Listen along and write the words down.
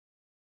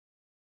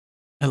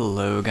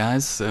Hello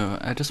guys, so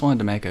I just wanted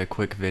to make a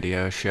quick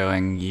video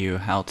showing you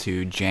how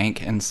to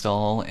jank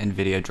install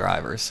Nvidia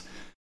drivers.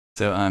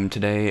 So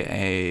today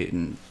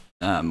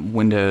a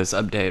Windows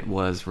update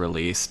was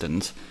released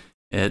and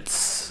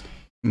it's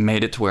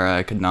made it to where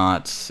I could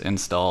not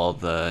install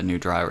the new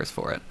drivers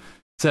for it.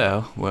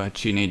 So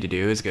what you need to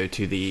do is go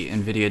to the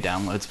Nvidia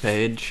downloads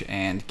page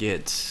and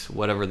get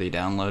whatever the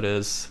download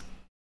is.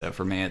 So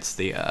for me it's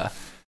the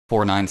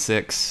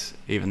 496,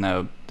 even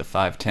though the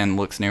 510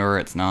 looks newer,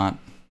 it's not.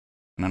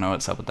 I don't know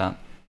what's up with that.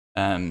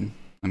 And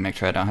make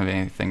sure I don't have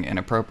anything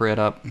inappropriate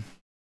up.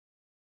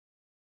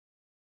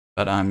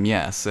 But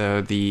yeah,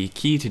 so the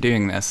key to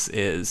doing this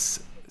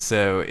is,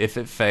 so if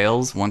it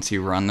fails once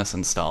you run this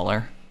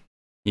installer,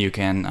 you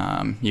can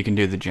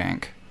do the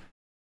jank.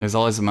 There's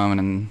always a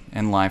moment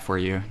in life where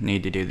you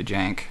need to do the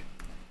jank.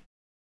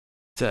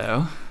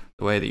 So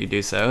the way that you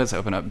do so is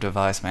open up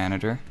Device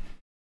Manager,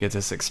 get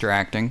this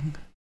extracting,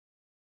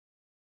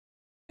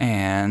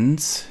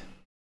 and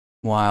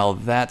while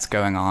that's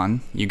going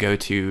on, you go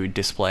to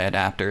Display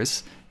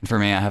Adapters. And for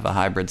me, I have a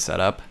hybrid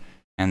setup,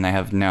 and they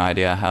have no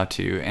idea how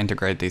to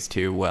integrate these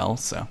two well,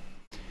 so.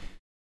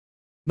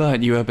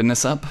 But you open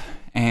this up,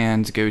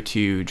 and go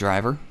to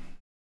Driver,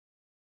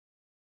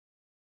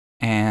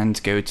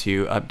 and go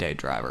to Update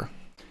Driver.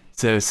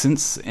 So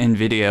since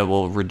Nvidia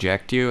will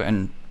reject you,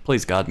 and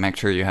please God, make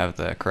sure you have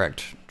the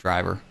correct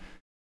driver.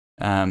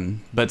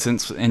 But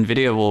since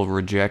Nvidia will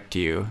reject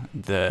you,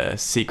 the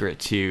secret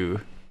to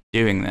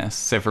doing this,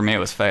 so for me it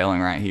was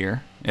failing right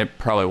here, it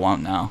probably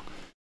won't now,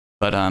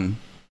 but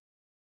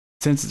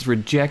since it's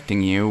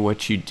rejecting you,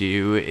 what you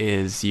do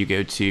is you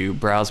go to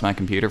Browse My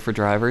Computer for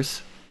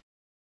drivers,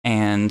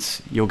 and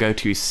you'll go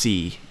to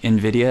C,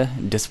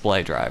 Nvidia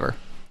Display Driver.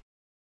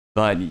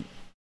 But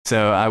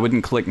so I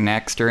wouldn't click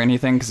Next or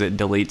anything because it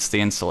deletes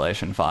the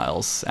installation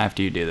files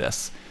after you do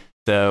this.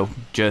 So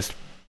just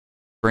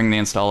bring the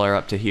installer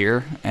up to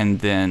here and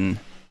then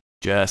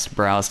just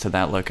browse to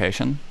that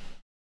location.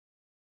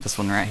 This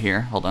one right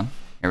here. Hold on.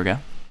 Here we go.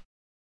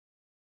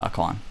 Oh,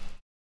 come on.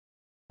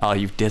 Oh,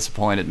 you've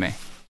disappointed me.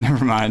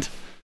 Never mind.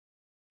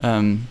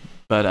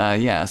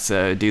 Yeah,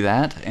 so do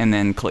that and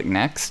then click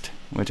Next,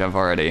 which I've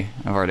already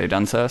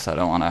done so I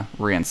don't want to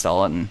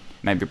reinstall it and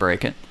maybe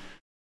break it.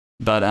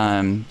 But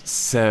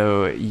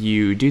so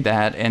you do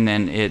that and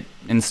then it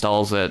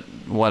installs it,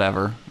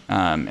 whatever.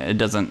 It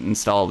doesn't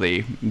install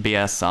the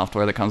BS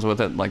software that comes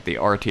with it, like the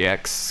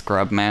RTX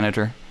Scrub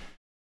Manager.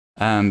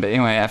 But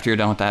anyway, after you're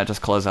done with that,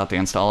 just close out the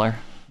installer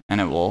and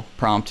it will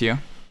prompt you.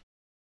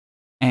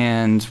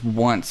 And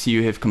once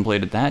you have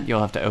completed that,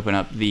 you'll have to open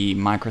up the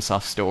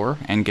Microsoft Store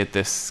and get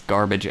this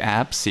garbage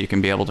app so you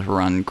can be able to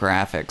run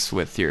graphics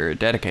with your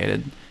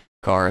dedicated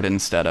card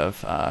instead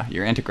of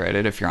your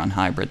integrated if you're on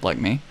hybrid like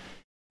me.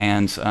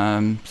 And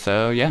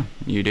so yeah,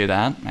 you do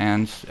that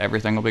and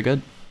everything will be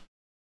good.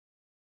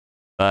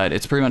 But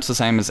it's pretty much the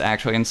same as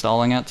actually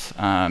installing it.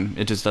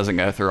 It just doesn't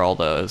go through all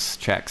those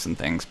checks and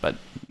things. But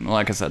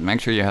like I said,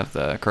 make sure you have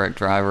the correct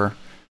driver.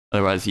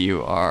 Otherwise,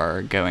 you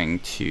are going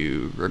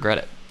to regret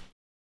it.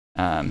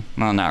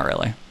 Well, not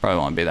really. Probably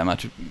won't be that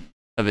much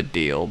of a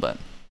deal, but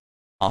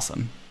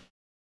awesome.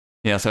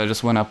 Yeah, so I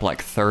just went up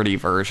like 30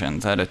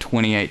 versions. I had a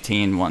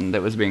 2018 one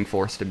that was being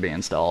forced to be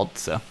installed.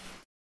 So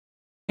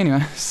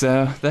anyway,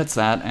 so that's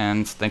that.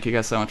 And thank you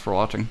guys so much for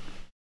watching.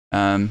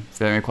 If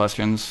you have any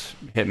questions,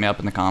 hit me up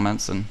in the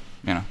comments and,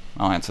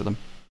 I'll answer them.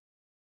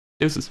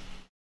 Deuces.